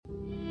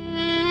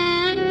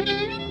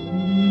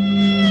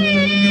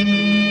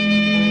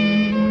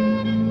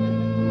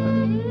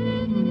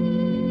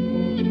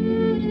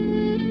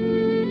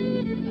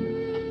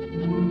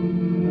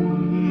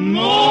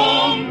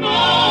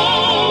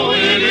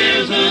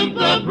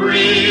the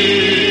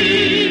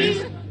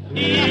breeze.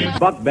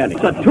 Buck Benny,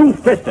 a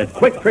two-fisted,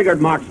 quick-triggered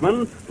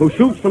marksman who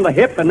shoots from the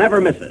hip and never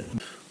misses.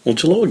 Well,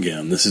 hello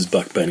again. This is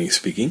Buck Benny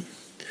speaking.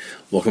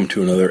 Welcome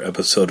to another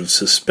episode of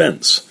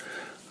Suspense.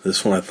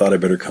 This one I thought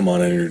I'd better come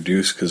on and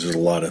introduce because there's a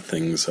lot of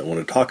things I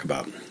want to talk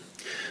about.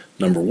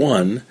 Number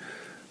one,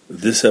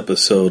 this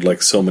episode,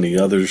 like so many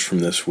others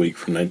from this week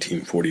from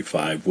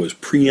 1945, was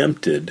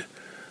preempted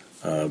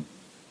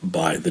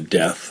by the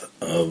death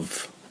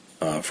of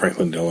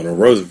Franklin Delano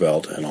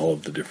Roosevelt and all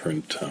of the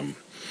different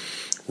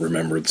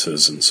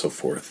remembrances and so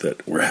forth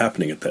that were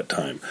happening at that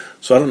time.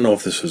 So I don't know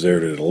if this was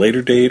aired at a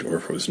later date or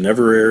if it was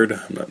never aired.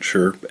 I'm not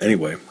sure.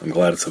 Anyway, I'm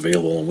glad it's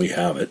available and we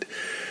have it.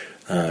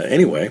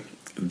 Anyway,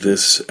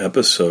 this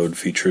episode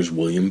features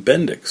William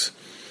Bendix.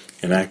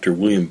 And actor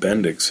William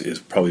Bendix is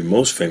probably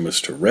most famous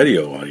to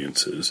radio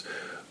audiences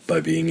by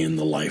being in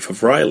The Life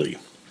of Riley.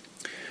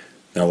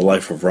 Now, The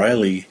Life of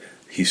Riley,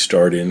 he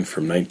starred in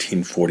from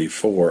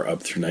 1944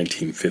 up through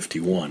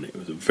 1951. It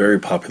was a very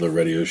popular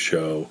radio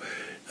show.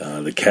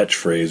 The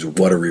catchphrase,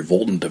 "What a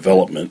revoltant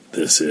development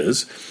this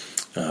is,"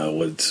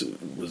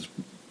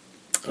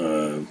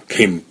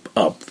 came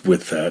up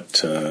with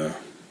that.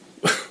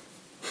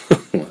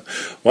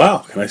 Wow,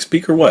 can I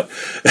speak or what?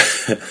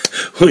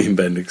 William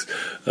Bendix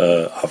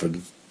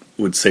often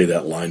would say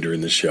that line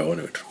during the show,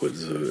 and it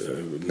was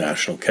a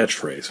national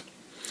catchphrase.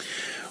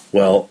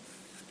 Well,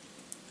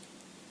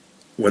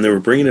 when they were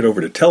bringing it over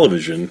to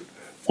television,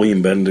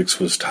 William Bendix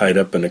was tied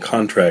up in a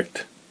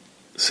contract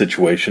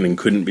situation and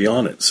couldn't be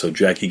on it. So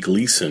Jackie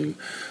Gleason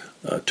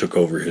took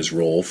over his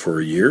role for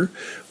a year,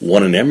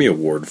 won an Emmy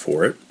Award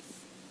for it,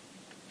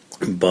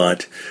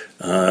 but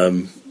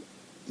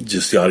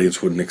just the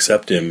audience wouldn't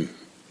accept him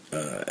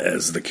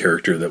as the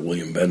character that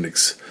William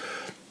Bendix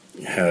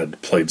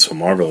had played so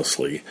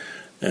marvelously,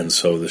 and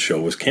so the show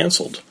was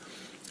canceled.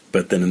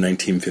 But then in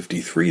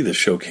 1953, the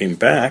show came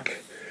back,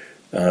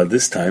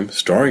 this time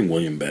starring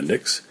William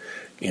Bendix,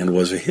 and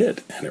was a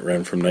hit, and it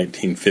ran from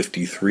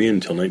 1953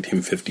 until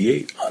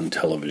 1958 on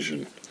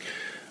television.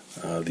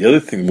 The other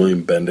thing,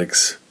 William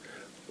Bendix,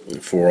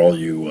 for all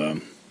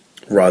you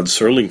Rod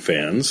Serling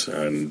fans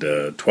and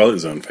Twilight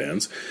Zone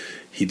fans,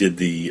 he did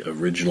the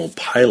original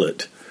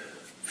pilot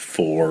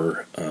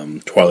for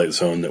Twilight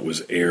Zone that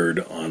was aired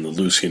on the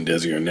Lucy and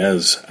Desi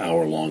Arnaz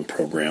hour-long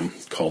program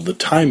called The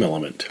Time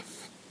Element.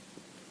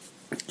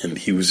 And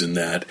he was in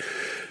that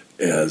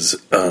as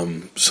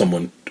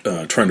someone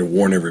trying to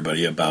warn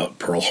everybody about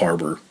Pearl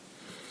Harbor,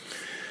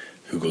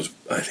 I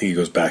think he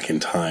goes back in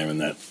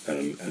time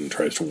and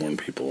tries to warn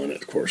people, and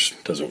it, of course,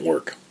 doesn't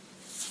work.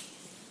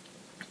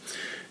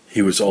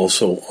 He was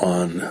also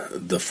on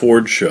The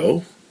Ford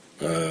Show,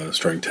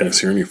 starring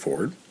Tennessee Ernie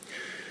Ford.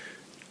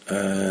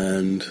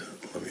 And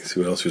let me see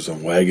what else he was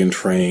on. Wagon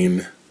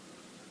Train.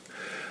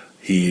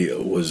 He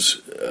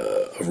was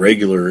a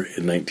regular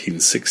in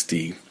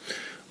 1960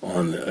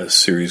 on a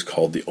series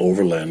called The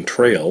Overland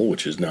Trail,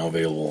 which is now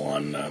available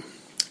on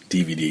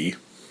DVD.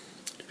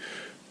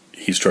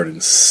 He starred in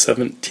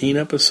 17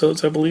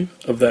 episodes, I believe,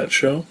 of that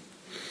show.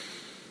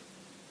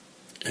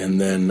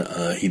 And then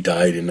he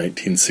died in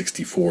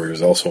 1964. He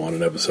was also on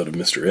an episode of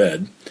Mr.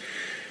 Ed.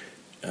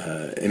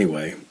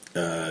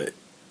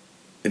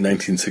 In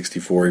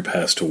 1964, he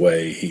passed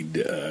away. He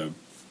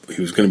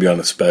was going to be on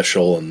a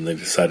special, and they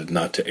decided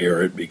not to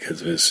air it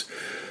because of his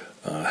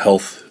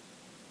health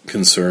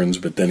concerns.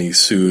 But then he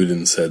sued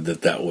and said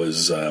that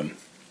was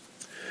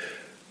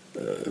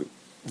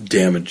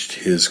damaged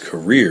his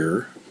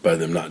career by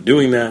them not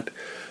doing that.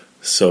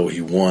 So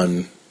he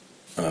won.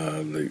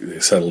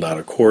 They settled out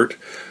of court,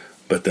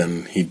 but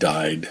then he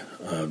died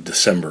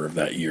December of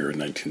that year in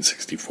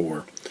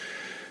 1964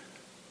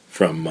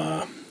 from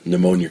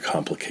pneumonia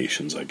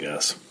complications, I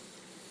guess.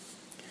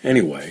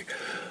 Anyway,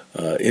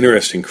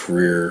 interesting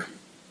career,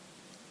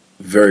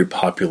 very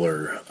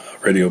popular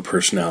radio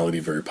personality,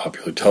 very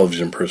popular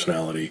television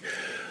personality.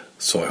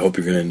 So I hope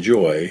you're going to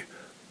enjoy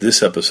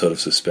this episode of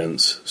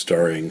Suspense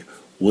starring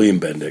William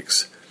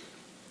Bendix,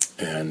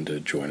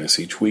 and join us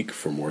each week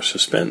for more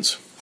suspense.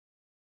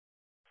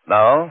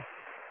 Now,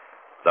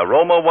 the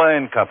Roma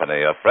Wine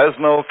Company of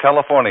Fresno,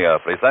 California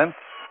presents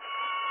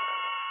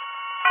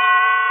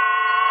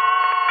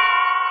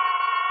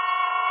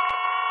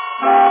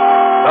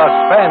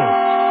Suspense.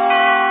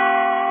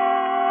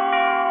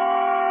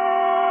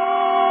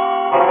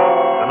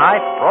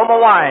 Tonight, Roma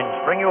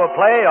Wines bring you a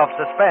play of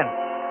suspense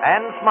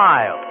and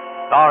smile,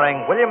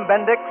 starring William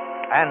Bendix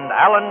and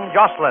Alan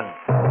Jocelyn.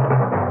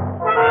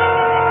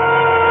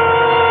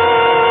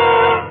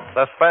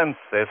 Suspense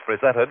is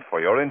presented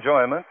for your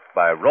enjoyment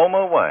by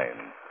Roma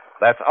Wines.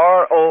 That's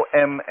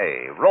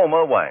R-O-M-A,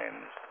 Roma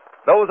Wines.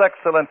 Those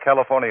excellent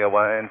California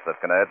wines that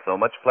can add so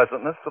much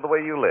pleasantness to the way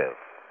you live,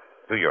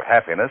 to your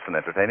happiness in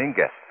entertaining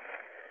guests,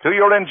 to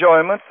your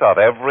enjoyment of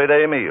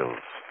everyday meals.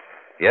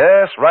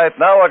 Yes, right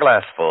now a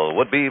glassful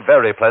would be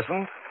very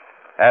pleasant,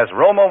 as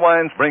Roma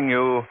Wines bring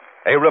you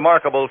a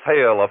remarkable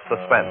tale of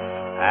suspense.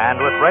 And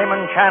with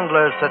Raymond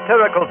Chandler's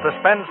satirical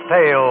suspense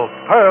tale,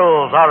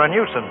 Pearls Are a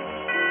Nuisance.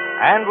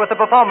 And with the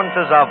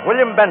performances of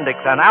William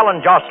Bendix and Alan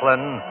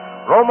Jocelyn,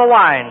 Roma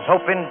Wines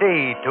hope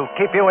indeed to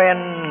keep you in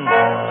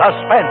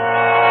suspense.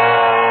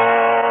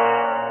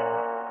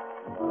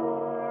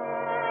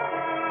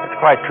 It's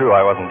quite true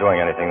I wasn't doing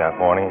anything that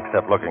morning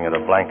except looking at a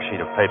blank sheet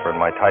of paper in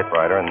my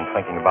typewriter and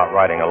thinking about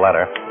writing a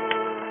letter.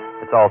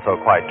 It's also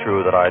quite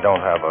true that I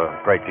don't have a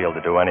great deal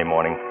to do any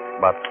morning,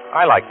 but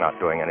I like not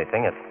doing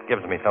anything. It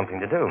gives me something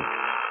to do.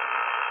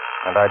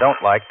 And I don't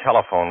like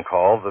telephone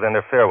calls that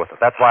interfere with it.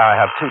 That's why I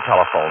have two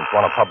telephones,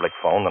 one a public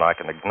phone that I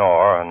can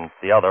ignore, and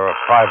the other a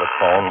private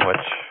phone,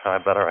 which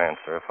I better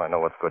answer if I know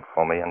what's good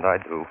for me, and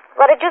I do.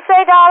 What did you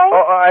say, darling?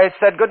 Oh, I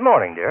said good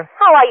morning, dear.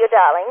 How are you,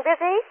 darling?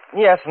 Busy?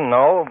 Yes and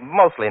no.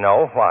 Mostly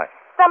no. Why?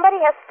 Somebody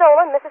has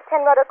stolen Mrs.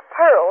 Penruddock's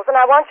pearls, and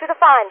I want you to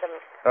find them.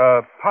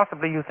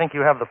 Possibly you think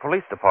you have the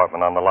police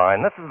department on the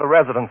line. This is the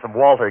residence of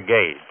Walter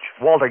Gage.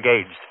 Walter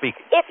Gage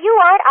speaking. If you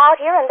aren't out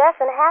here in less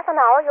than half an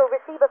hour, you'll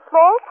receive a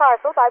small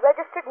parcel by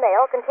registered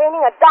mail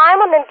containing a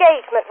diamond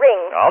engagement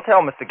ring. I'll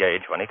tell Mr.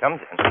 Gage when he comes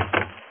in.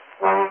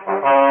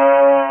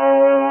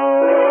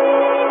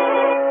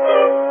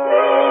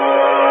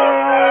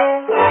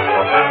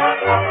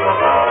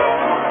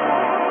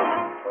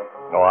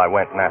 No, I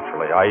went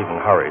naturally. I even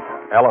hurried.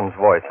 Ellen's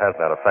voice has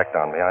that effect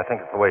on me. I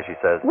think it's the way she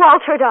says.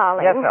 Walter,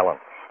 darling. Yes, Ellen.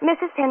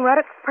 Mrs.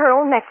 Penruddock's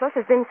pearl necklace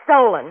has been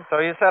stolen.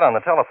 So you said on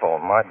the telephone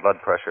my blood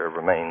pressure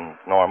remains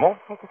normal?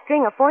 It's a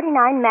string of 49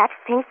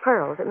 matched pink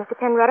pearls that Mr.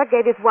 Penruddock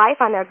gave his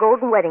wife on their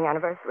golden wedding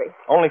anniversary.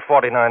 Only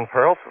 49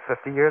 pearls for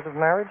 50 years of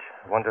marriage?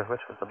 I wonder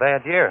which was the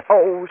bad year.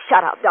 Oh,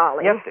 shut up,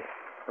 darling. Yes, dear.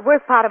 The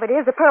worst part of it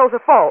is the pearls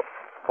are false.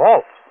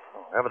 False?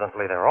 Oh,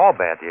 evidently they're all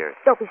bad years.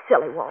 Don't be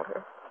silly,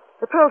 Walter.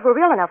 The pearls were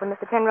real enough when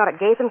Mr. Penruddock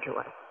gave them to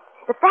her.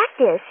 The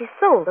fact is, she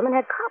sold them and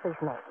had copies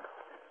made.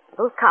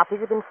 Those copies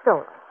have been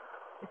stolen.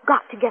 You've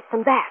got to get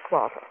them back,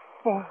 Walter.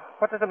 Well,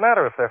 what does it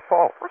matter if they're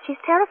false? Well, she's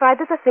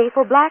terrified that the thief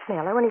will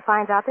blackmail her when he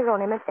finds out they're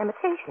only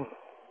imitations.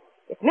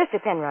 If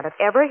Mr. Penruddock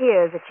ever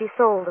hears that she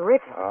sold the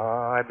original...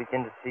 I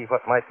begin to see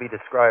what might be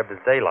described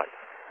as daylight.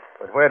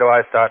 But where do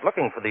I start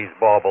looking for these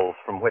baubles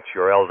from which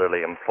your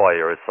elderly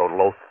employer is so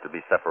loath to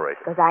be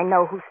separated? Because I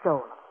know who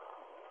stole them.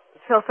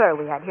 The chauffeur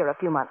we had here a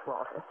few months,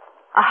 Walter.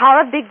 A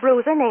horrid big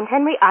bruiser named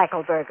Henry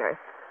Eichelberger.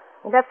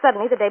 He left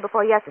suddenly the day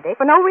before yesterday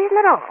for no reason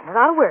at all,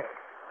 without a word.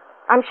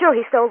 I'm sure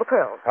he stole the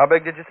pearls. How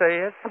big did you say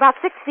he is? About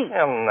 6 feet.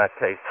 In that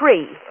case.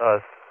 3.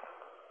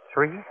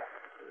 3?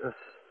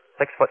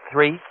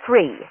 6'3"?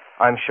 3.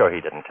 I'm sure he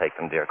didn't take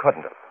them, dear,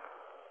 couldn't have.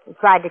 He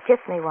tried to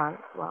kiss me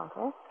once,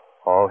 Walter.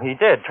 Oh, he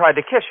did. Tried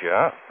to kiss you,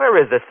 huh? Where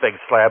is this big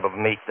slab of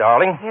meat,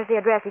 darling? Here's the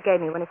address he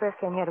gave me when he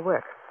first came here to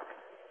work.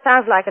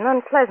 Sounds like an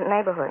unpleasant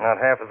neighborhood. Not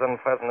half as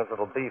unpleasant as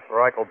it'll be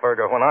for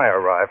Eichelberger when I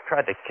arrive.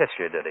 Tried to kiss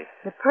you, did he?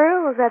 The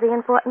pearls are the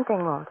important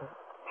thing, Walter.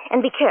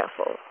 And be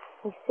careful.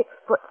 He's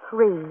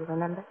 6'3",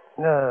 remember?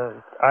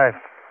 I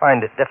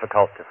find it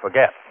difficult to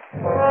forget.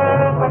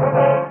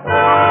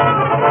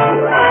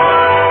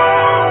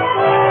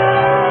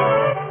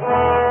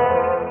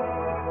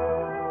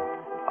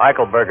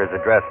 Eichelberger's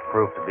address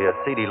proved to be a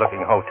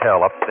seedy-looking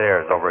hotel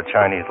upstairs over a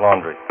Chinese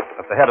laundry.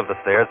 At the head of the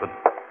stairs was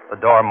the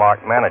door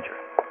marked manager.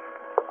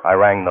 I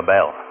rang the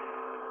bell.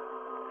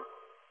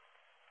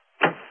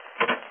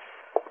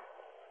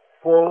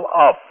 Pull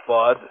up,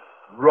 Bud.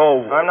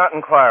 Roll. I'm not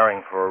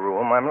inquiring for a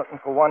room. I'm looking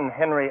for one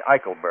Henry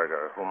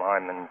Eichelberger, whom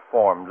I'm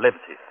informed lives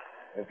here.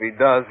 If he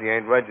does, he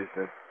ain't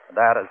registered.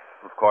 That, as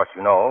of course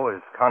you know,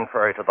 is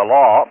contrary to the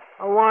law.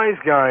 A wise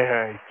guy,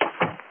 hey.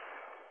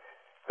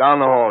 Down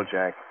the hall,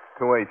 Jack.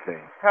 218.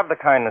 Have the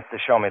kindness to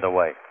show me the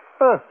way.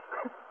 Huh.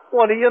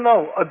 What do you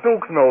know? A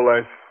duke, no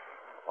less.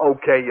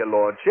 Okay, your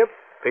lordship.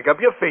 Pick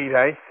up your feet,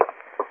 hey?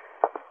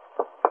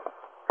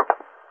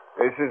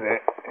 This is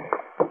it.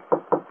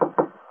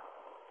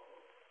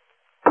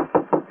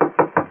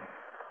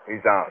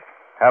 He's out.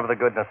 Have the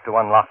goodness to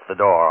unlock the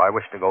door. I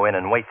wish to go in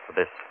and wait for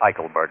this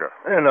Eichelberger.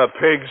 In a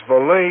pig's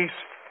valise.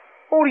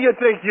 Who do you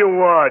think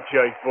you are,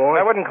 Jake boy?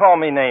 I wouldn't call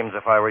me names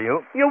if I were you.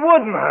 You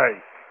wouldn't,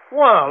 hey?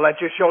 Well, that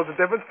just shows the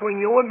difference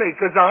between you and me,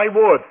 because I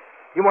would.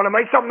 You want to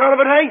make something out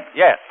of it, hey?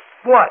 Yes.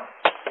 What?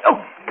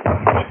 Oh.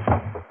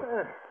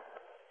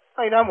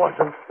 Hey, that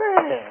wasn't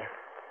fair.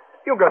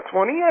 You got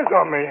 20 years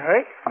on me,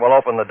 hey? Well,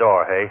 open the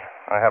door, hey?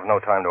 I have no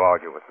time to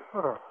argue with you.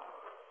 Huh.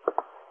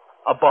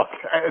 $1.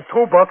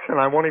 $2, and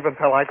I won't even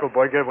tell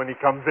Eichelberger when he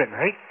comes in,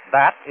 hey?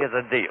 That is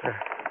a deal.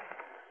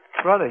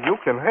 Brother, you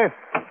can hit.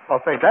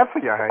 I'll say that for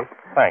you, hey?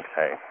 Thanks,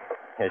 hey.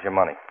 Here's your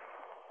money.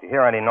 If you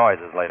hear any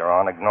noises later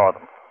on, ignore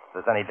them.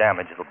 If there's any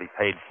damage, it'll be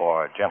paid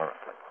for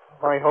generously.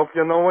 I hope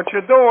you know what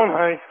you're doing,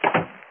 hey?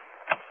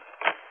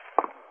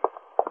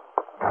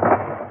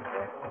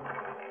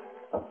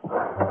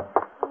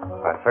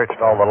 I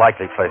searched all the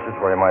likely places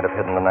where he might have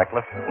hidden the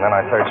necklace, and then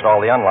I searched all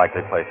the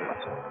unlikely places.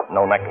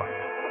 No necklace.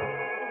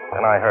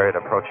 Then I heard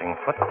approaching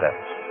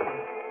footsteps.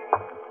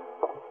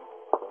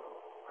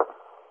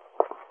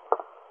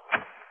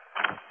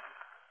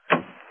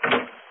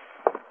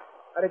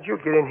 How did you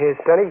get in here,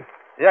 Sonny?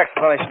 The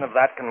explanation of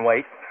that can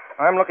wait.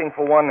 I'm looking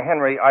for one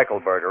Henry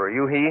Eichelberger. Are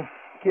you he?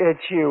 Get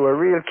you, a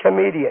real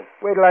comedian.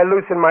 Wait till I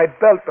loosen my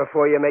belt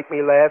before you make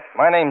me laugh.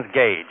 My name's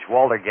Gage,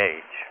 Walter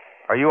Gage.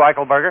 Are you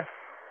Eichelberger?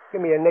 Give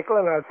me a nickel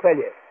and I'll tell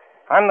you.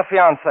 I'm the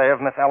fiancé of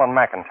Miss Ellen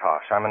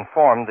McIntosh. I'm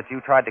informed that you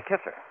tried to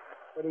kiss her.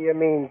 What do you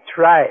mean,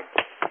 tried?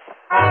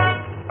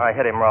 I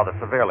hit him rather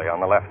severely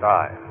on the left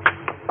eye.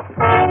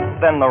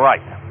 Then the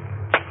right.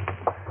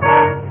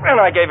 And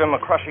I gave him a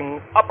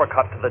crushing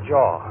uppercut to the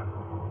jaw.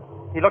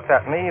 He looked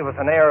at me with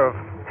an air of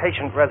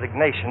patient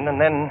resignation and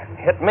then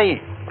hit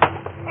me.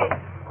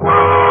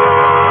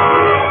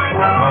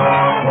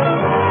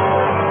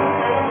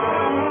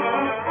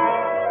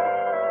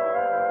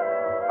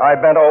 I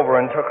bent over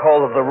and took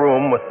hold of the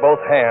room with both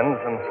hands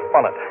and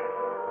spun it.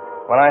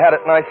 When I had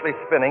it nicely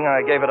spinning,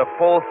 I gave it a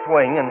full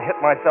swing and hit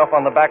myself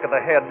on the back of the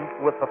head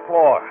with the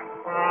floor.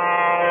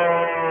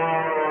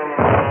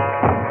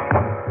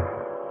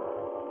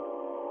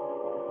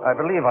 I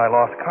believe I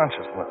lost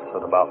consciousness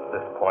at about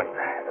this point.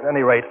 At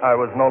any rate, I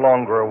was no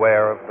longer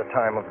aware of the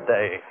time of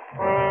day.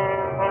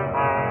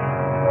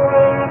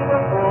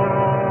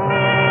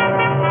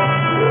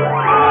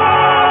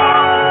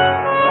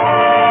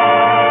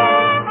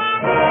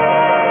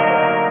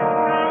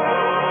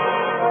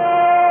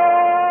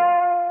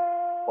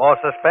 For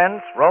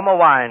Suspense, Roma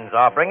Wines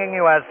are bringing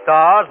you as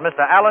stars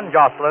Mr. Alan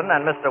Jocelyn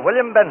and Mr.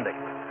 William Bendix,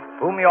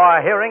 whom you are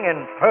hearing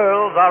in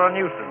Pearls Are a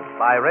Nuisance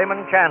by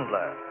Raymond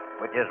Chandler,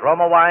 which is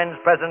Roma Wines'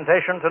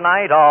 presentation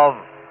tonight of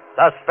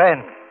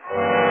Suspense.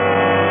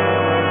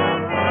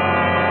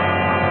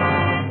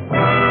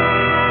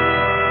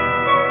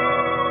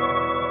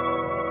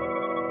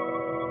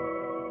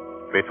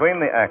 Between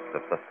the acts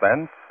of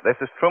Suspense, this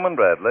is Truman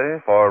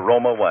Bradley for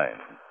Roma Wines.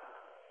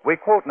 We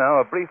quote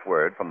now a brief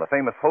word from the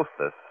famous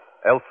hostess,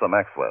 Elsa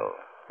Maxwell.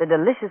 The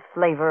delicious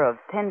flavor of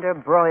tender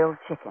broiled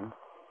chicken,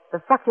 the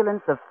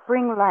succulence of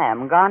spring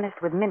lamb garnished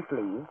with mint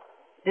leaves,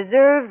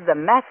 deserves the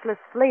matchless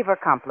flavor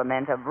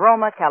complement of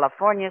Roma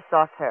California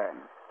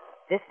Sauterne.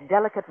 This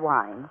delicate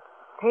wine,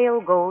 pale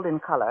gold in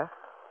color,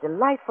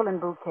 delightful in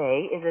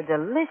bouquet, is a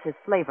delicious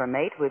flavor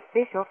mate with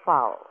fish or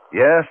fowl.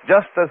 Yes,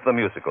 just as the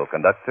musical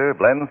conductor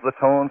blends the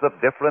tones of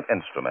different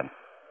instruments,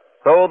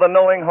 so the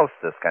knowing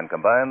hostess can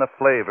combine the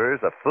flavors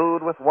of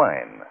food with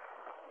wine.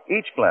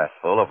 Each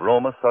glassful of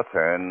Roma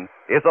Sauterne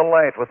is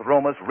alight with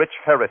Roma's rich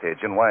heritage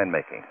in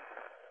winemaking.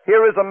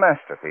 Here is a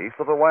masterpiece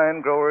of the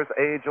wine grower's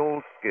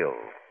age-old skill.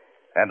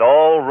 And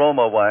all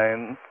Roma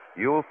wines,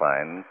 you'll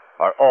find,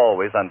 are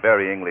always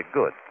unvaryingly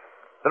good,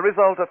 the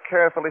result of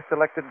carefully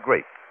selected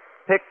grapes,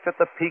 picked at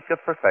the peak of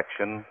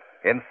perfection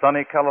in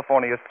sunny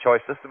California's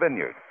choicest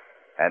vineyards,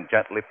 and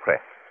gently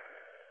pressed.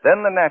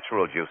 Then the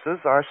natural juices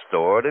are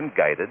stored and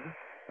guided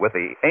with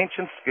the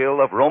ancient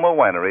skill of Roma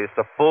wineries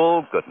to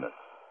full goodness.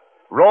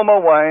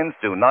 Roma wines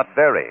do not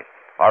vary,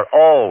 are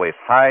always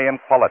high in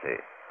quality,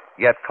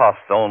 yet cost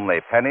only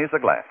pennies a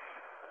glass.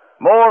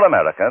 More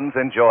Americans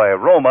enjoy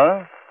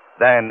Roma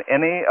than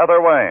any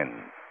other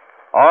wine.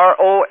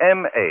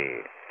 R-O-M-A,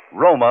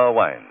 Roma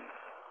Wines.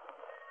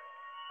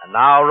 And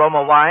now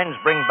Roma Wines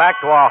bring back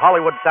to our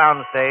Hollywood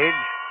soundstage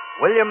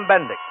William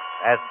Bendix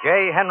as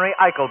J. Henry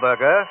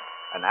Eichelberger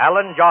and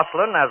Alan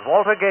Jocelyn as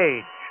Walter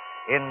Gage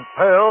in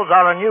Pearls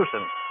Are a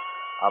Nuisance,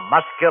 a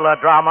muscular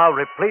drama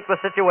replete with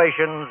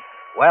situations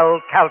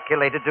well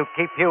calculated to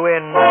keep you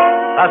in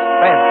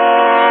suspense.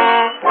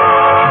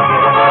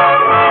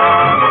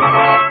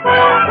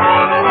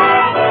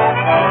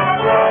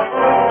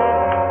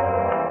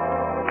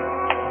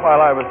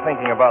 While I was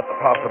thinking about the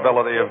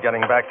possibility of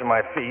getting back to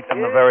my feet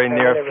in the very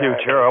near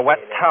future, a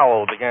wet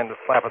towel began to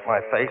slap at my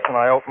face, and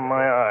I opened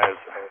my eyes.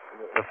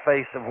 The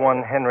face of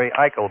one Henry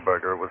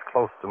Eichelberger was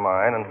close to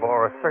mine and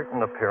bore a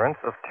certain appearance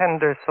of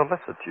tender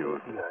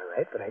solicitude. All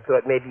right, but I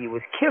thought maybe you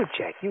was killed,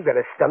 Jack. You got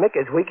a stomach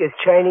as weak as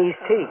Chinese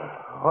tea.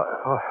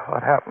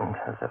 What happened?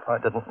 As if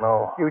I didn't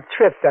know. You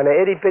tripped on a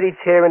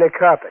itty-bitty tear in the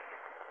carpet.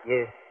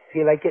 You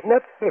feel like getting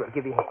up? Here, I'll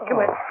give you a hand.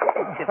 Come on.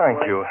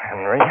 Thank you,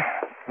 Henry.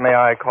 May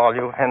I call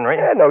you Henry?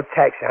 No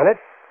tax on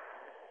it.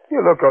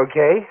 You look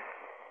okay.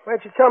 Why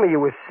don't you tell me you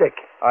were sick?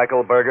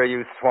 Eichelberger,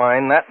 you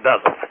swine, that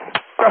does it.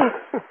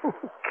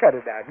 Cut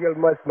it out. You'll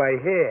muss my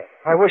hair.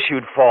 I wish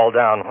you'd fall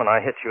down when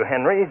I hit you,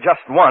 Henry.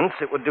 Just once.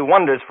 It would do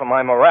wonders for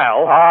my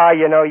morale.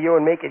 You know, you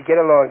and me could get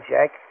along,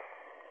 Jack.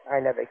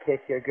 I never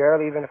kissed your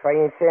girl, even if I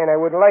ain't saying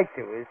I wouldn't like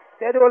to. Is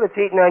that all that's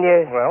eating on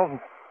you? Well,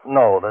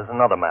 no, there's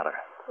another matter.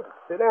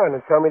 Sit down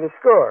and tell me the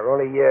score.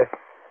 Only,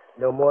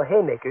 no more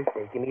haymakers.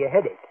 They give me a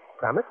headache.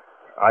 Promise?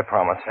 I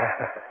promise.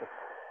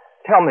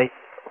 Tell me,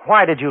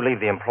 why did you leave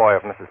the employ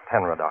of Mrs.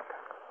 Penroddock?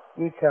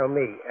 You tell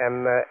me.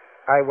 Am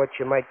I what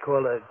you might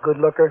call a good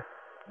looker?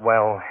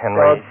 Well, Henry...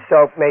 Don't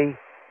soap me.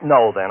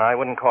 No, then. I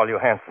wouldn't call you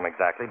handsome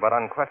exactly, but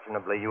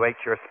unquestionably you ate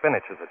your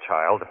spinach as a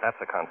child, if that's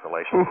a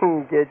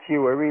consolation. Get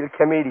you, a real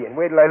comedian.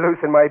 Wait till I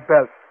loosen my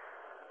belt.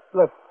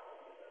 Look,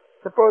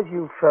 suppose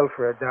you fell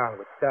for a doll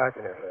with stars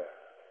in her hair.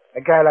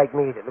 A guy like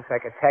me that looks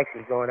like a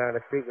taxi going down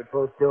the street with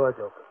both doors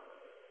open.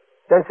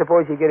 Then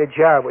suppose you get a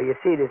job where you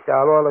see this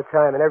doll all the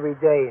time and every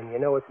day and you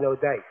know it's no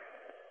dice.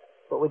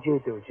 What would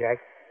you do,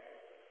 Jack?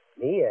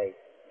 Me, I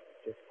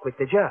just quit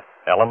the job.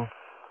 Ellen?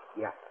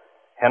 Yeah.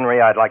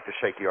 Henry, I'd like to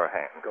shake your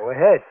hand. Go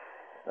ahead.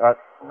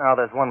 Now,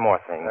 there's one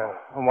more thing.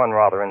 One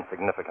rather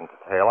insignificant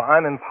detail.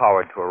 I'm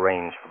empowered to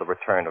arrange for the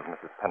return of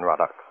Mrs.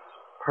 Penruddock's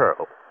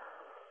pearl.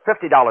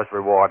 $50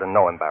 reward and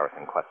no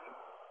embarrassing questions.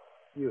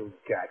 You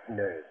got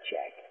nerve,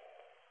 Jack.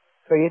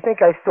 So you think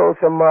I stole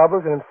some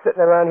marbles and I'm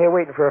sitting around here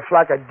waiting for a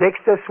flock of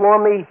dicks to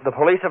swarm me? The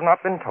police have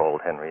not been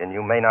told, Henry, and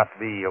you may not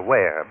be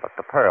aware, but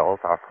the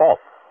pearls are false.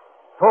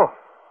 Oh.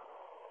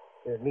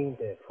 You mean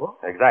they're false?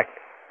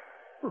 Exactly.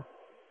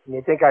 And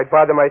you think I'd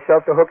bother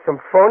myself to hook some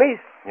phonies?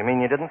 You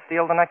mean you didn't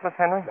steal the necklace,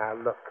 Henry? Now,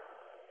 look.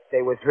 If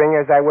they was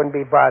ringers, I wouldn't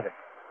be bothered.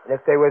 And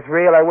if they was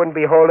real, I wouldn't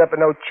be holed up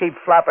in no cheap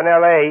flop in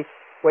L.A.,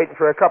 waiting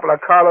for a couple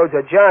of carloads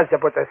of Johns to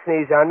put the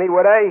sneeze on me,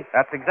 would I?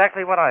 That's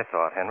exactly what I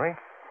thought, Henry.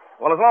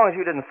 Well, as long as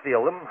you didn't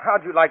steal them,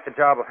 how'd you like the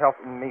job of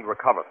helping me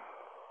recover them?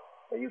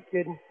 Are you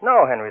kidding?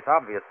 No, Henry, it's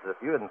obvious that if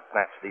you didn't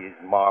snatch these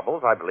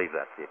marbles, I believe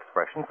that's the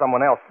expression,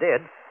 someone else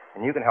did,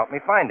 and you can help me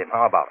find him.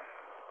 How about it?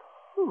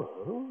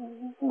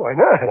 Why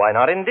not? Why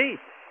not, indeed?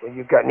 Well,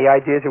 you got any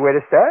ideas of where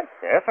to start?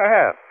 Yes, I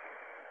have.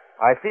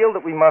 I feel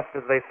that we must,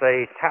 as they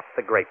say, tap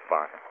the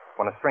grapevine.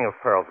 When a string of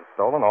pearls is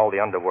stolen, all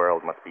the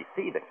underworld must be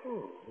seething.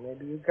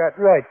 Maybe you got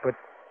right, but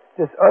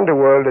this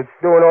underworld that's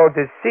doing all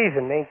this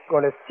season ain't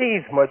going to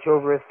seethe much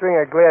over a string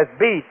of glass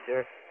beads,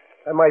 or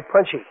am I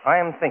punchy?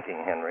 I am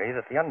thinking, Henry,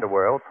 that the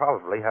underworld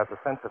probably has a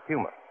sense of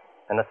humor,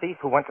 and a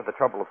thief who went to the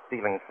trouble of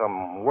stealing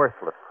some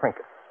worthless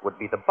trinkets would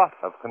be the butt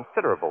of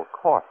considerable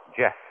coarse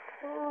jest.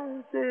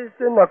 There's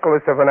the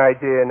knucklest of an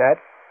idea in that.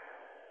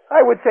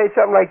 I would say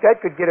something like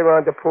that could get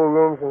around the pool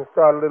rooms and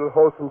start a little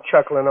wholesome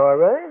chuckling, all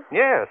right?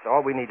 Yes,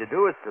 all we need to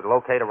do is to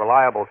locate a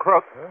reliable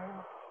crook.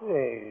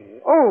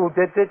 There's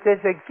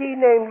a guy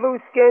named Lou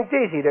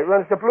Scandisi that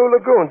runs the Blue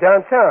Lagoon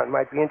downtown.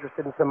 Might be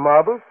interested in some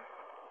marbles,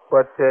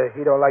 but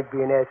he don't like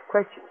being asked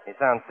questions. He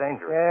sounds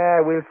dangerous. Yeah,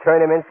 we'll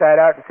turn him inside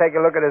out and take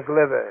a look at his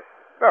liver.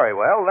 Very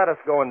well, let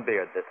us go and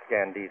beard this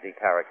Scandisi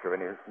character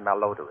in his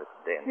malodorous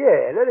den.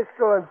 Yeah, let us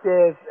go and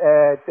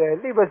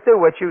leave us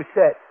do what you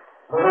said.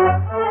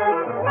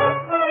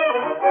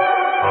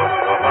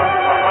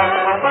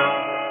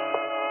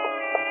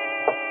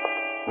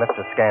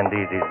 Mr.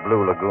 Scandisi's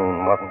Blue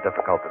Lagoon wasn't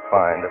difficult to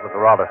find. It was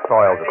a rather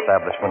soiled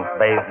establishment,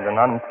 bathed in an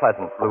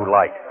unpleasant blue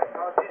light.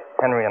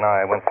 Henry and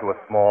I went through a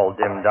small,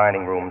 dim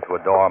dining room to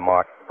a door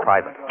marked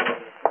private.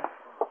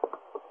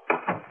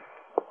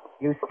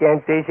 You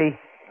Scandisi?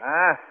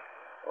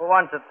 Who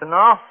wants it to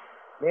know?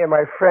 Me and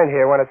my friend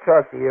here want to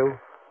talk to you.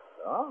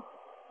 Oh?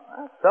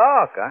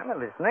 Talk. I'm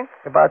listening.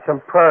 About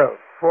some pearls.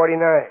 49.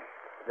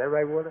 Is that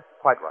right, Walter?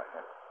 Quite right,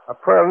 Henry. A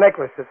pearl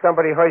necklace that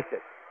somebody hoisted.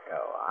 Go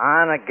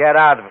on and get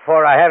out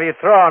before I have you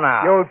thrown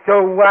out. You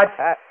do what?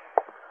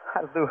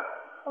 I'll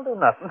do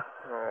nothing.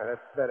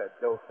 That's better,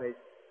 doughface.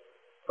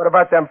 What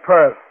about them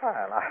pearls? Well,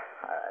 I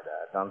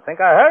don't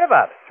think I heard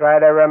about it. Try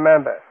to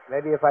remember.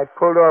 Maybe if I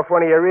pulled off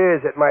one of your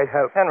ears, it might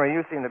help. Henry,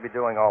 you seem to be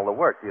doing all the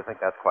work. Do you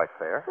think that's quite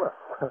fair? Well,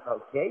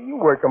 okay, you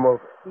work them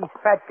over. These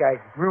fat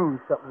guys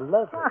brew something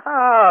lovely.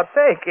 Oh,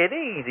 take it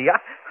easy.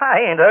 I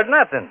ain't heard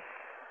nothing.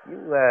 You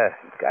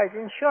guys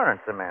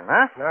insurance men,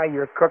 huh? Now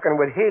you're cooking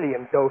with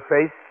helium,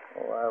 doughface.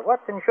 Well,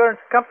 what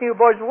insurance company you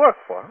boys work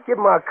for? Give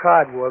him our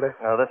card, Walter.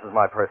 No, this is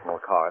my personal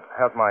card. It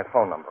has my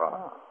phone number on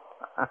it.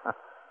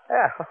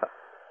 Yeah.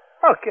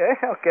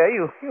 Okay.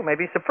 You may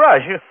be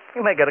surprised.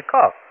 You may get a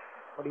call.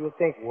 What do you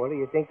think, Walter?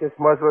 You think this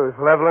muzzler is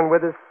leveling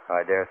with us?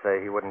 I dare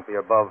say he wouldn't be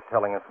above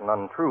telling us an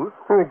untruth.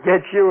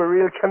 Get you a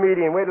real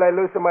comedian. Wait till I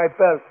loosen my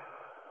belt.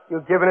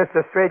 You giving us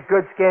the straight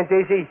goods,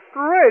 Scandisi?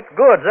 Straight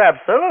goods,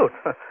 absolute.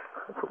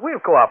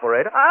 We'll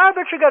cooperate. I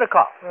bet you get a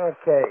call.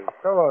 Okay.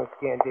 So long,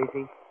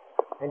 Scandisi.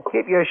 And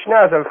keep your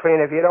schnozzle clean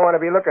if you don't want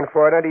to be looking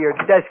for it under your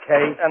desk,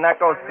 Hay. And that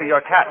goes to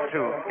your cat,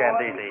 too,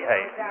 Scandisi,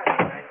 Hay.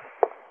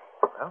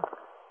 Well,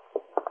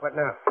 what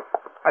now?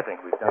 I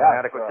think we've done an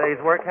adequate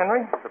day's work,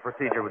 Henry. The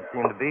procedure would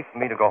seem to be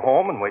for me to go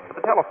home and wait for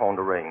the telephone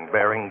to ring,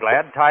 bearing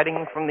glad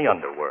tidings from the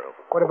underworld.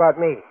 What about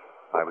me?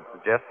 I would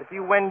suggest that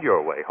you wend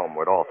your way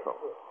homeward also.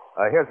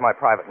 Here's my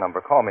private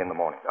number. Call me in the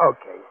morning.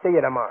 Okay. See you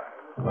tomorrow.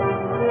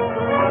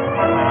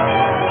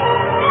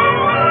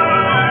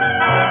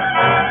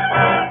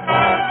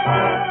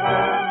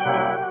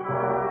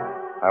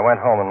 I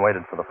went home and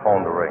waited for the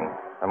phone to ring.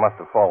 I must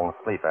have fallen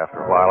asleep after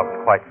a while. It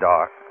was quite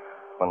dark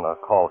when the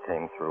call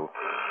came through.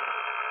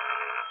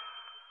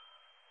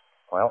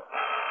 Well,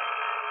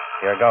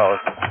 here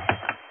goes.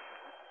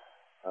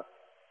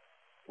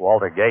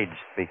 Walter Gage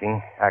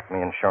speaking,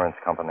 Acme Insurance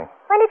Company.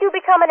 When did you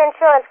become an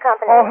insurance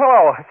company? Oh,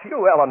 hello. It's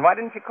you, Ellen. Why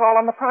didn't you call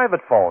on the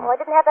private phone? Oh, I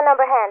didn't have the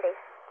number handy.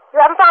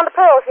 You haven't found the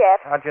pearls yet.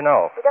 How'd you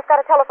know? We just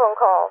got a telephone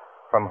call.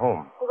 From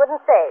whom? He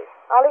wouldn't say.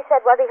 All he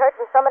said was he heard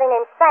from somebody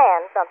named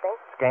Sand something.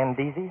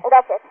 Scandisi? And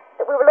that's it.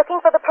 That we were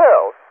looking for the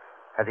pearls.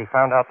 Has he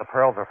found out the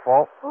pearls are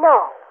false? No.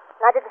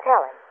 And I didn't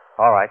tell him.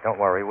 All right, don't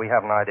worry. We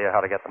have an idea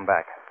how to get them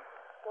back.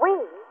 We?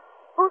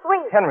 Who's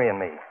we? Henry and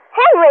me.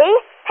 Henry?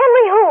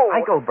 Henry who?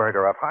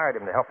 Eichelberger. I've hired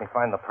him to help me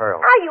find the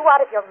pearls. Are you out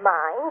of your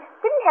mind?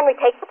 Didn't Henry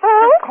take the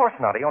pearls? Of course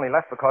not. He only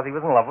left because he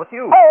was in love with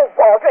you. Oh,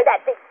 Walter,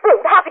 that big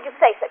brute. How could you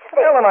say such a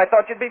thing? Ellen, I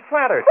thought you'd be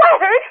flattered.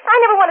 Flattered? I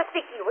never want to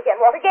speak to you again,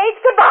 Walter Gage.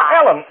 Goodbye.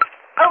 Ellen!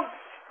 Oh.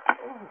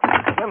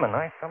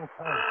 Gemini,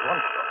 sometimes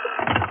once.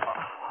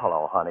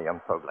 Hello, honey.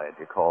 I'm so glad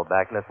you called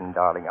back. Listen,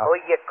 darling. Who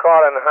you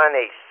calling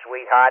honey,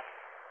 sweetheart?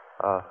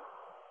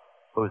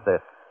 Who's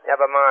this?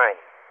 Never mind.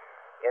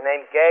 Your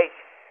name Gage?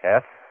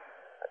 Yes?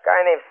 A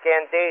guy named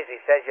Scandisi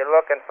says you're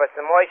looking for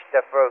some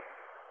oyster fruit.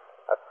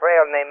 A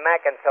frail named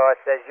McIntosh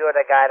says you're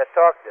the guy to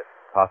talk to.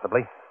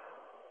 Possibly.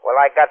 Well,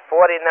 I got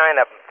 49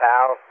 of them,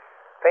 pal.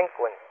 Pink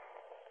ones.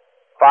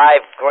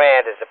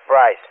 $5,000 is the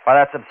price. Why,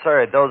 that's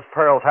absurd. Those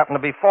pearls happen to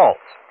be false.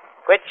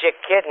 Quit your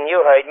kidding. You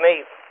heard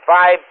me.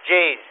 5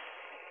 G's.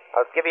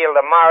 I'll give you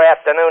tomorrow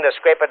afternoon to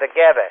scrape it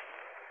together.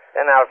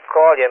 Then I'll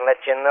call you and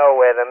let you know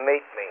where to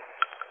meet me.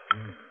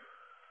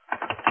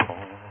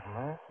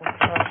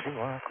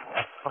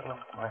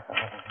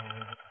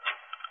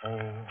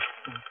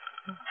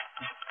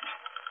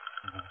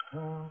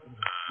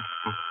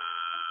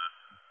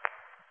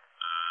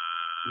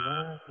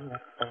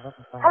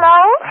 Hello?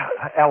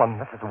 Ellen,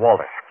 this is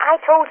Walter. I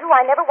told you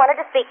I never wanted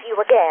to speak to you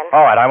again.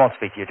 All right, I won't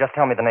speak to you. Just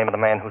tell me the name of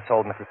the man who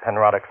sold Mrs.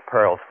 Penroddick's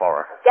pearls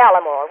for her.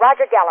 Gallimore,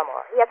 Roger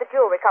Gallimore. He has a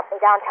jewelry company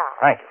downtown.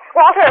 Thank you.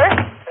 Walter!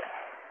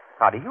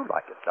 How do you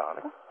like it,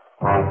 darling?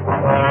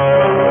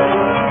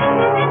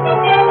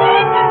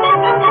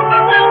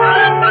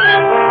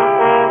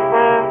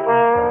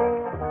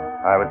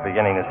 I was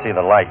beginning to see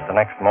the light. The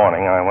next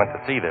morning, I went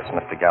to see this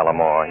Mr.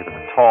 Gallimore. He was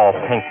a tall,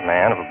 pink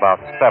man of about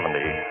 70,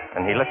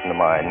 and he listened to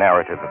my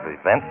narrative of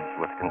events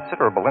with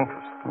considerable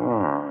interest.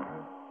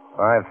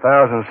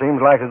 5,000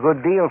 seems like a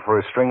good deal for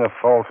a string of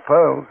false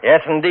pearls.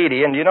 Yes,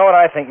 indeedy. And you know what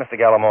I think, Mr.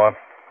 Gallimore?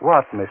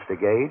 What, Mr.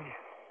 Gage?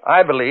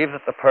 I believe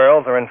that the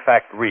pearls are in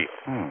fact real.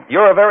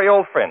 You're a very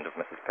old friend of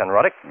Mrs.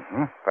 Penroddick.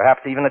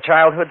 Perhaps even a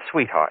childhood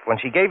sweetheart. When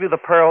she gave you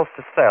the pearls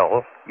to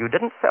sell, you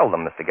didn't sell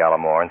them, Mr.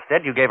 Gallimore.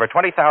 Instead, you gave her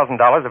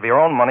 $20,000 of your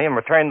own money and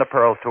returned the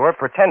pearls to her,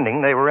 pretending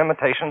they were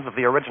imitations of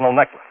the original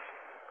necklace.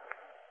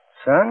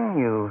 Son,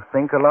 you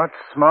think a lot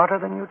smarter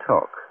than you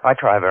talk. I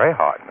try very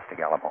hard, Mr.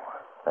 Gallimore.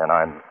 And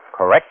I'm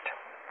correct?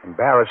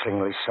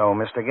 Embarrassingly so,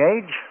 Mr.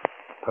 Gage.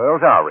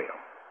 Pearls are real.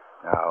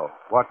 Now,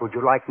 what would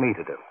you like me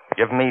to do?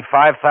 Give me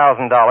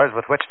 $5,000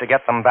 with which to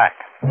get them back.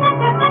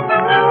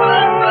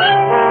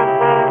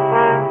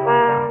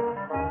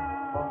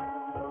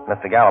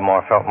 Mr.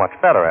 Gallimore felt much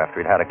better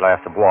after he'd had a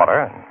glass of water,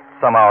 and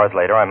some hours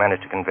later I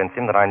managed to convince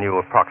him that I knew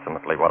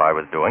approximately what I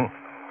was doing.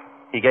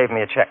 He gave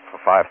me a check for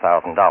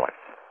 $5,000.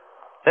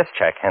 This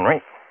check,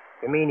 Henry.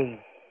 You mean he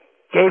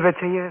gave it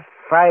to you?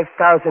 5,000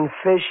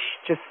 fish,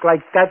 just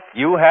like that?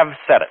 You have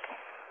said it.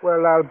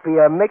 Well, I'll be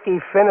a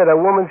Mickey Finn at a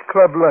woman's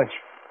club lunch.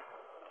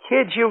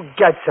 Kid, you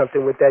got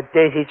something with that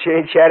daisy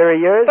chain chatter of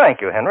yours.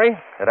 Thank you, Henry.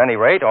 At any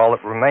rate, all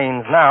that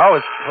remains now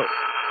is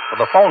for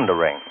the phone to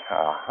ring.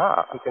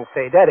 Aha. You can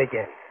say that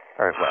again.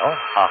 Very well.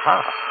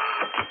 Aha.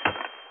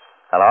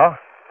 Hello?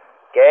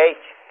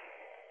 Gage?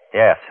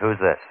 Yes, who's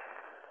this?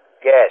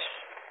 Guess.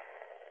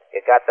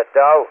 You got the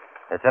dough?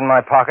 It's in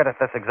my pocket at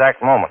this exact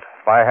moment.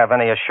 If I have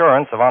any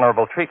assurance of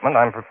honorable treatment,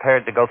 I'm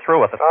prepared to go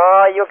through with it.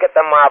 Oh, you get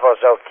the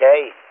marbles,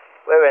 okay?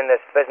 We're in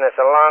this business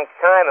a long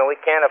time, and we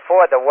can't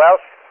afford the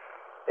wealth.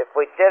 If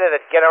we did it,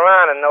 it'd get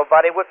around and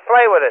nobody would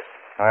play with us.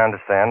 I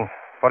understand.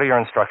 What are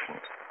your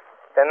instructions?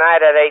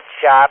 Tonight at 8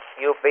 sharp,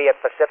 you'll be at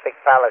Pacific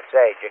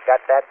Palisades. You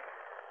got that?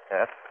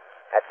 Yes.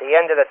 At the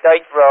end of the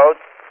dirt road,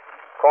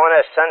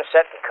 corner of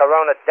Sunset and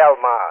Corona Del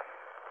Mar.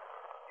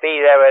 Be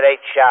there at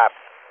 8 sharp.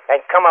 And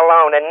come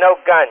alone, and no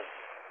guns.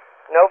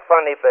 No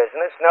funny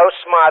business, no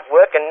smart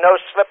work, and no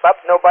slip-up,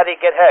 nobody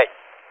get hurt.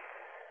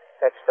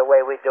 That's the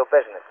way we do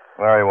business.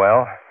 Very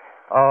well.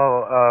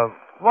 Oh,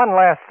 one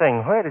last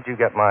thing. Where did you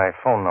get my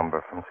phone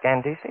number from,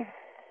 Scandisi?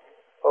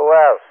 Who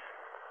else?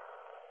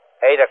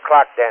 8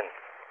 o'clock, then.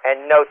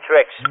 And no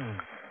tricks.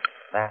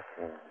 That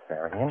is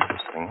very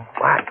interesting.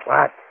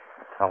 What?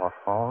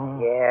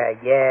 Telephone?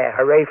 Yeah.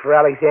 Hooray for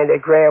Alexander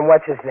Graham.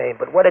 What's his name?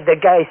 But what did the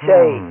guy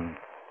say?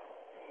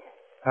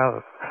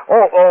 Yes.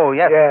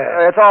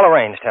 Yeah. It's all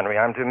arranged, Henry.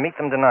 I'm to meet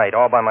them tonight,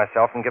 all by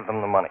myself, and give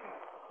them the money.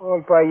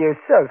 All by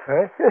yourself,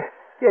 huh?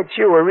 Get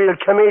you, a real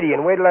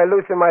comedian. Wait till I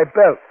loosen my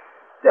belt.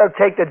 They'll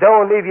take the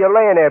dough and leave you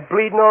laying there,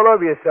 bleeding all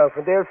over yourself,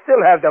 and they'll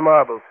still have the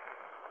marbles.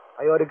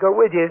 I ought to go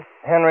with you.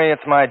 Henry,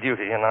 it's my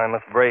duty, and I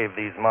must brave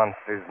these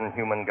monsters in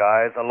human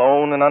guise,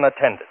 alone and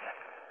unattended.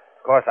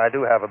 Of course, I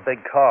do have a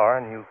big car,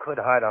 and you could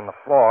hide on the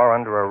floor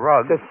under a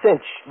rug. It's a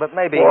cinch. But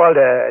maybe...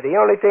 Walter, the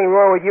only thing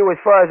wrong with you, as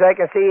far as I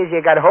can see, is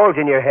you got holes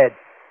in your head.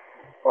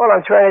 All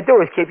I'm trying to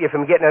do is keep you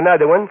from getting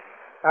another one.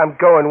 I'm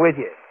going with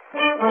you.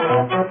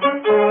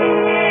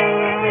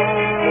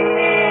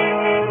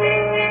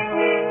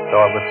 So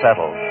it was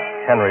settled.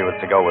 Henry was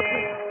to go with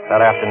me. That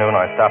afternoon,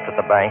 I stopped at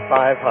the bank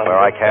where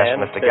I cashed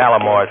Mr.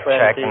 Gallimore's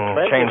check and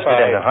changed it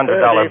into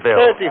 $100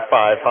 bills.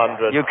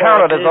 $3,500. You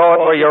counted as though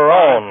it were your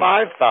own.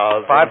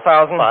 5,000.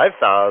 5,000?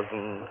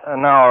 5,000.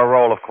 And now a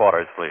roll of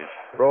quarters, please.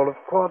 Roll of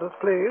quarters,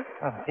 please.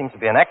 There seems to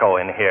be an echo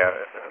in here.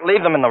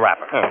 Leave them in the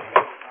wrapper.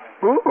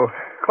 Ooh,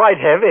 quite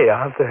heavy,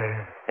 aren't they?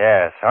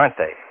 Yes, aren't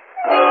they?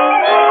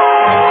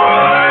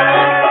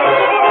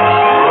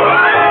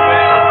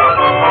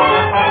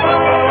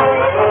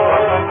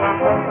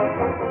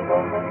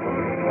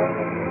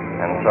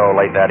 And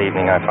late that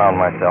evening, I found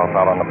myself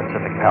out on the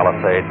Pacific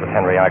Palisades with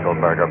Henry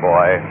Eichelberger,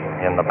 boy,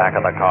 in the back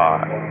of the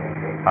car.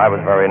 I was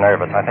very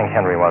nervous. I think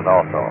Henry was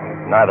also.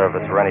 Neither of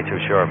us were any too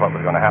sure of what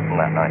was going to happen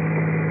that night.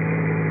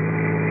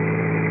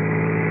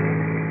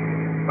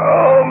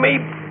 Oh, me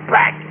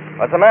back.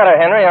 What's the matter,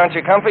 Henry? Aren't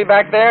you comfy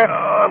back there?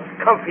 Oh, I'm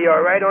comfy,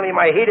 all right, only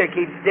my heater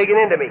keeps digging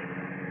into me.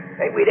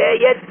 Ain't we there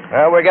yet?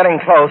 Well, we're getting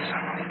close.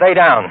 Stay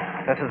down.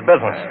 This is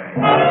business.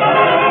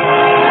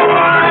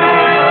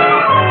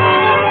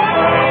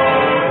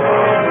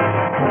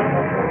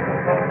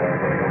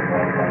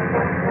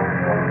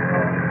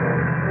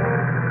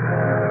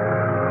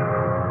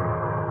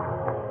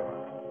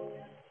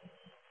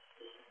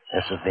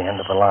 This is the end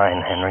of the line,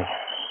 Henry.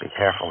 Be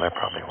careful. They're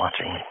probably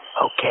watching me.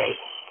 Okay.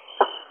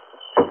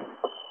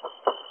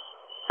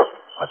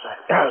 What's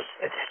that? Oh,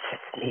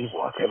 it's me,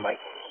 Walter. My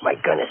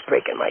gun is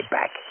breaking my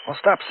back. Well,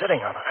 stop sitting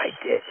on it. I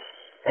did.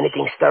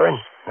 Anything stirring?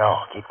 No,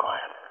 keep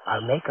quiet.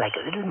 I'll make like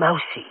a little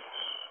mousey.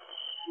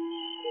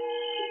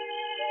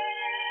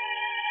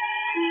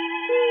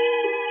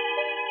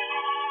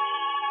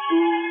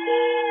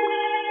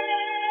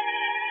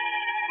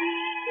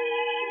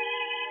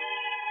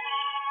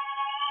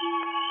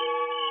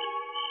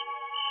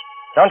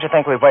 Don't you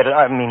think we've waited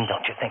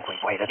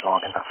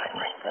long enough,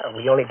 Henry?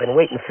 We only been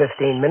waiting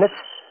 15 minutes.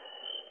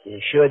 You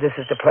sure this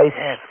is the place?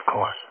 Yes, of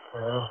course.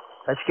 Well,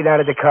 let's get out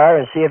of the car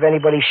and see if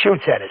anybody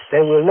shoots at us.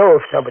 Then we'll know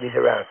if somebody's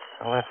around.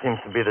 Well, that seems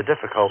to be the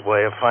difficult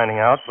way of finding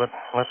out, but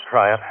let's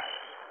try it.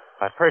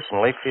 I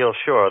personally feel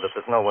sure that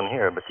there's no one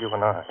here but you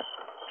and I.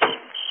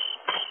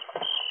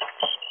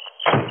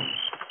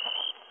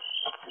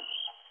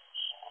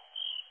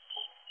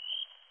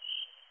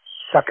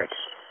 Suckered.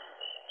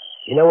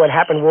 You know what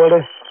happened,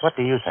 Walter? What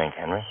do you think,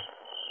 Henry?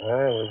 Well,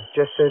 it was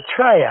just a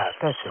tryout,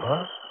 that's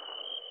all.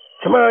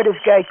 Tomorrow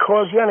this guy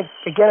calls you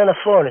again on the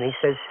phone, and he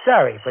says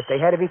sorry, but they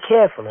had to be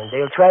careful, and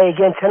they'll try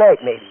again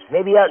tonight, maybe.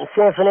 Maybe out in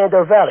San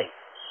Fernando Valley.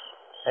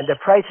 And the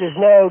price is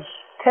now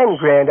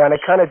 $10,000 on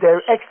account of their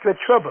extra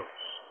trouble.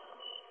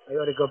 I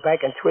ought to go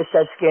back and twist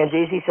that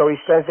Scandisi so he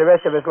spends the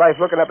rest of his life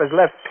looking up his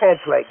left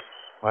pants leg.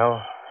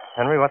 Well,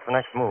 Henry, what's the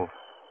next move?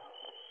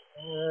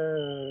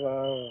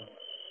 Well,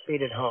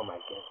 beat it home, I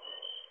guess.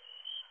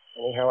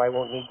 Anyhow, I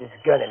won't need this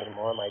gun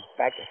anymore. My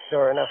back is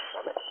sore enough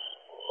from it.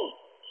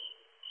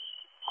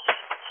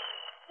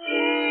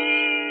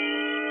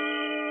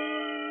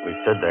 We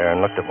stood there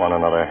and looked at one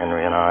another,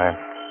 Henry and I.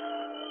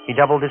 He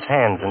doubled his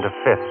hands into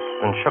fists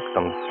and shook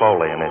them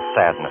slowly in his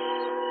sadness.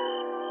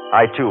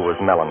 I, too, was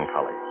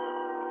melancholy.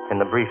 In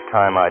the brief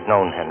time I'd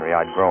known Henry,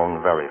 I'd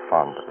grown very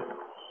fond of him.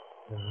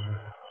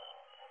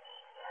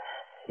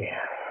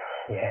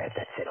 Yeah,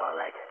 that's it, all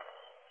right.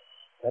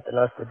 Nothing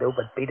else to do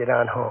but beat it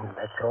on home.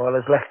 That's all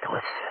is left to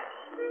us.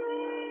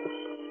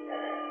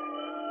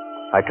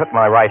 I took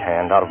my right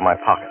hand out of my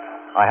pocket.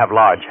 I have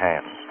large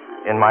hands.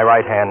 In my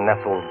right hand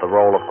nestled the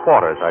roll of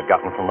quarters I'd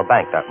gotten from the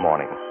bank that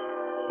morning.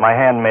 My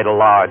hand made a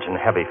large and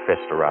heavy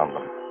fist around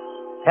them.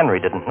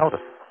 Henry didn't notice.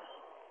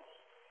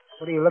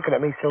 What are you looking at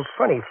me so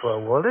funny for,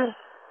 Walter?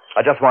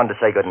 I just wanted to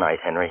say good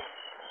night, Henry.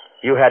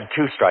 You had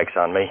 2 strikes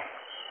on me.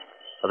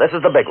 Well, this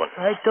is the big one.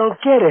 I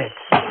don't get it.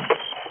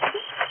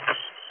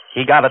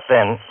 He got it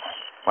then.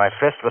 My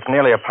fist, with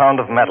nearly a pound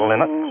of metal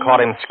in it,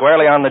 caught him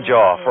squarely on the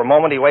jaw. For a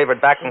moment, he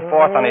wavered back and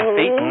forth on his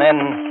feet, and then...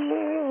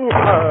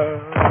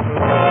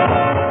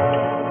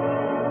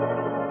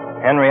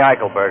 Henry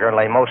Eichelberger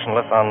lay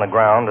motionless on the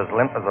ground, as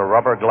limp as a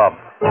rubber glove.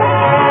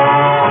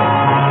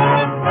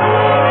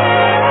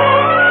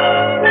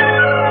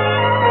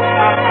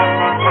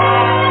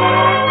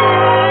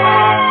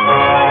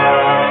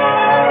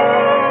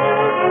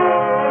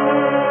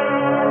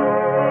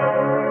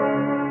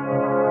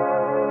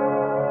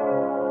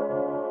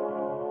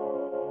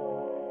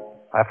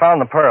 I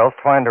found the pearls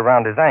twined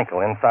around his ankle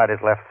inside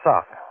his left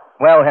sock.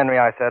 Well, Henry,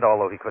 I said,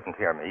 although he couldn't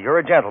hear me, you're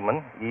a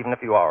gentleman, even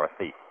if you are a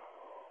thief.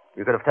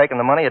 You could have taken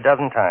the money a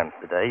dozen times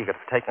today. You could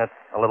have taken it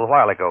a little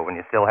while ago when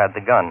you still had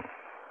the gun.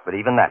 But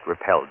even that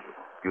repelled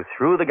you. You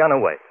threw the gun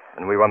away,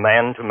 and we were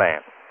man to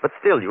man. But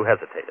still you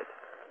hesitated.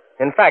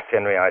 In fact,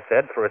 Henry, I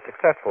said, for a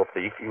successful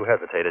thief, you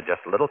hesitated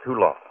just a little too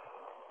long.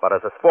 But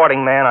as a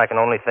sporting man, I can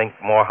only think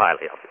more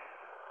highly of you.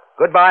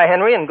 Goodbye,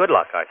 Henry, and good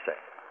luck, I say.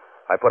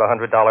 I put a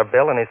 $100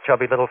 bill in his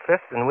chubby little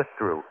fist and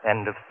withdrew.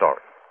 End of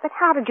story. But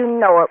how did you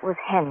know it was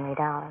Henry,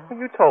 darling?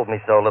 You told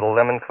me so, little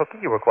lemon cookie.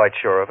 You were quite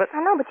sure of it.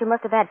 I know, but you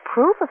must have had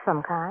proof of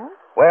some kind.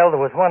 Well, there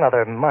was one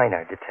other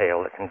minor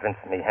detail that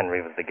convinced me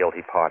Henry was the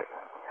guilty party.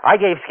 I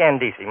gave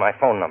Scandisi my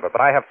phone number,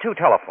 but I have 2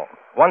 telephones.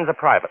 One's a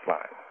private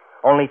line.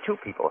 Only 2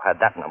 people had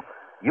that number.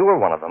 You were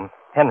one of them.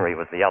 Henry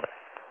was the other.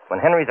 When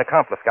Henry's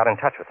accomplice got in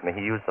touch with me,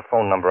 he used the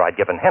phone number I'd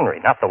given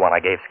Henry, not the one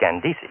I gave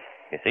Scandisi.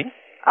 You see?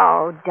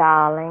 Oh,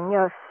 darling,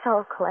 you're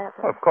so clever.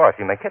 Well, of course,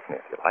 you may kiss me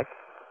if you like.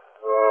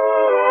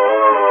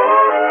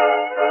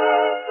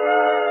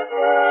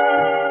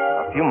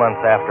 A few months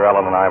after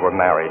Ellen and I were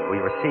married,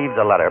 we received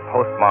a letter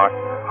postmarked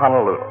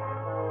Honolulu.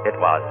 It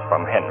was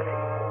from Henry.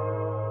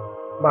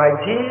 My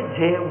dear,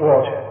 dear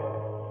Walter,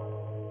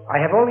 I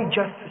have only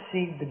just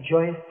received the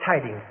joyous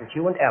tidings that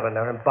you and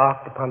Eleanor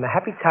embarked upon the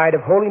happy tide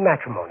of holy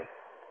matrimony.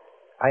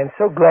 I am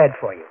so glad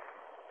for you.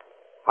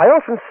 I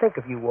often think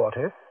of you,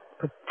 Walter,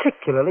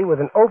 particularly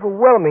with an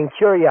overwhelming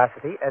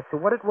curiosity as to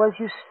what it was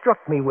you struck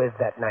me with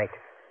that night.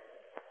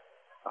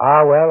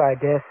 Ah, well, I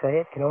dare say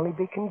it can only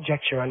be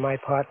conjecture on my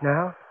part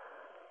now.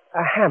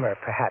 A hammer,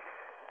 perhaps.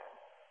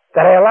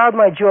 That I allowed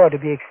my jaw to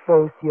be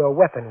exposed to your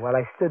weapon while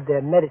I stood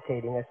there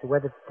meditating as to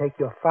whether to take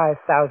your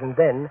 5,000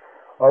 then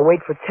or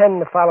wait for 10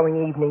 the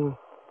following evening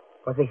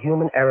was a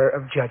human error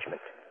of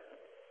judgment.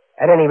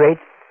 At any rate,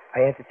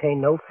 I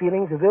entertain no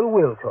feelings of ill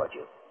will toward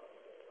you.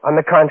 On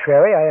the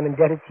contrary, I am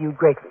indebted to you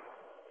greatly.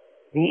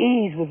 The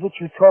ease with which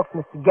you talked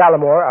Mr.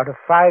 Gallimore out of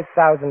 $5,000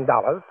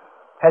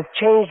 has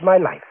changed my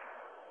life.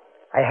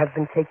 I have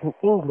been taking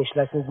English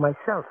lessons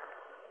myself,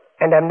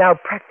 and am now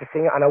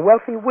practicing on a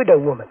wealthy widow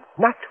woman,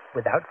 not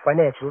without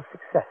financial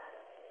success.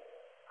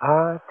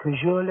 Ah,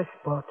 toujours le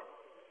sport.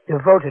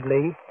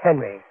 Devotedly,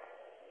 Henry.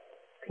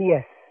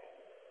 P.S.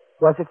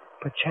 Was it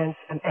perchance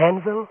an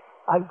anvil,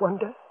 I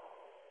wonder?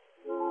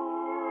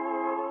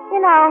 You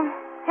know,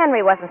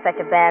 Henry wasn't such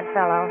a bad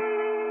fellow.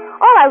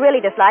 All I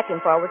really disliked him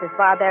for was his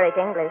barbaric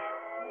English.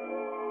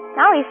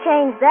 Now he's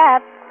changed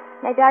that.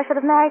 Maybe I should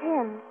have married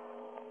him.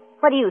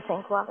 What do you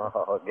think, Walter?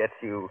 Oh, gets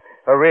you.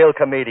 A real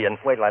comedian.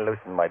 Wait till I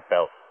loosen my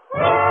belt.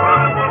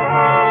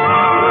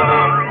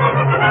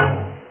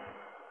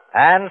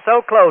 And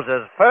so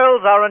closes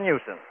Pearls Are a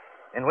Nuisance,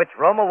 in which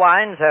Roma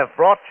Wines have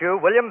brought you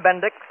William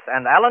Bendix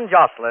and Alan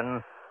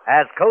Jocelyn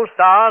as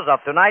co-stars of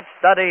tonight's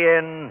study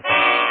in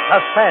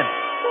Suspense.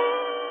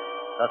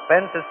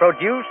 Suspense is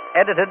produced,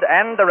 edited,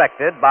 and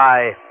directed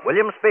by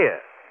William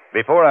Spear.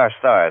 Before our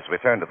stars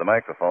return to the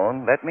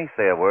microphone, let me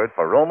say a word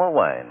for Roma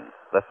Wines,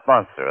 the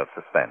sponsor of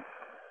Suspense.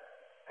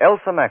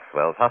 Elsa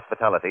Maxwell's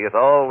hospitality is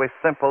always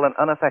simple and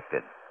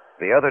unaffected.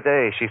 The other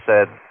day she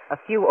said,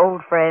 A few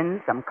old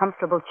friends, some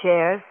comfortable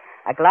chairs,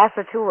 a glass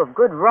or two of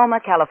good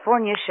Roma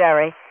California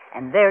sherry,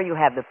 and there you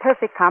have the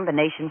perfect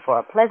combination for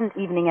a pleasant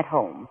evening at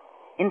home.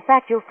 In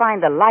fact, you'll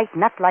find the light,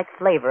 nut-like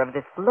flavor of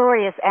this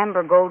glorious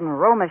amber golden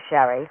Roma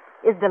sherry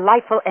is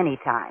delightful any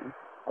time.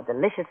 A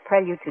delicious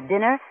prelude to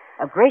dinner,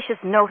 a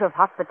gracious note of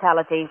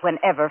hospitality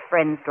whenever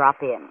friends drop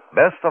in.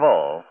 Best of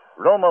all,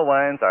 Roma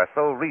Wines are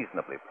so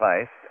reasonably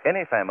priced,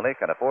 any family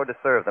can afford to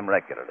serve them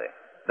regularly.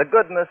 The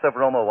goodness of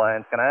Roma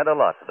Wines can add a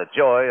lot to the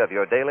joy of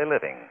your daily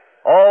living.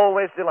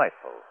 Always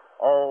delightful,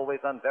 always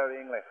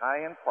unvaryingly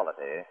high in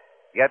quality,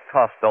 yet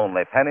cost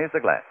only pennies a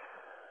glass.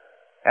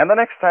 And the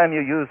next time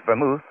you use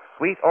vermouth,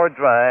 sweet or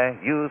dry,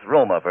 use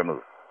Roma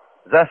vermouth.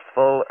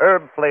 Zestful,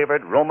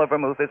 herb-flavored Roma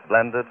vermouth is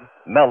blended,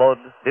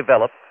 mellowed,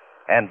 developed,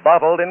 and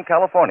bottled in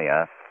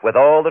California with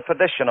all the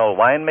traditional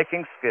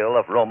winemaking skill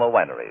of Roma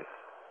wineries.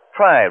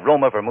 Try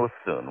Roma vermouth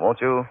soon,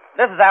 won't you?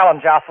 This is Alan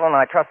Jocelyn.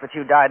 I trust that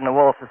you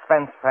dyed-in-the-wool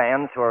suspense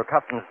fans who are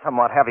accustomed to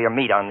somewhat heavier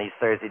meat on these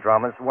Thursday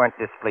dramas weren't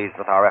displeased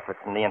with our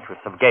efforts in the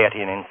interests of gaiety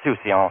and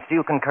insouciance. Do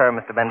you concur,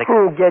 Mr. Bendix?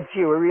 Get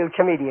you, a real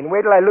comedian.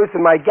 Wait till I loosen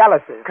my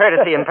galluses.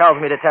 Courtesy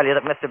impels me to tell you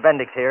that Mr.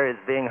 Bendix here is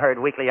being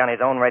heard weekly on his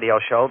own radio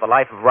show, The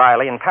Life of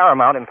Riley, and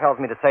Paramount impels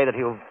me to say that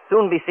he'll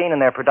soon be seen in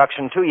their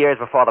production 2 years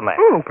before the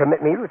match. Permit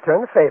me to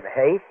return the favor,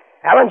 hey?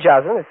 Alan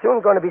Jocelyn is soon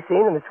going to be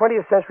seen in the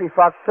 20th Century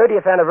Fox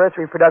 30th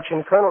anniversary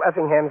production, Colonel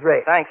Effingham's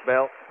Race. Thanks,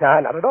 Bill.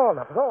 No, not at all,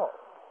 not at all.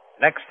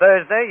 Next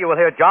Thursday, you will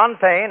hear John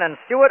Payne and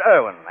Stuart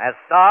Irwin as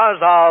stars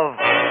of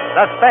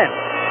Suspense.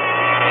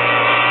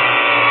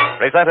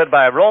 Presented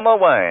by Roma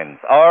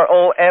Wines,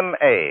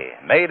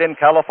 R-O-M-A, made in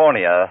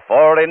California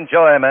for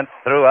enjoyment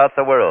throughout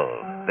the world.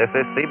 This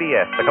is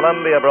CBS, the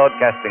Columbia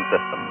Broadcasting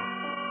System.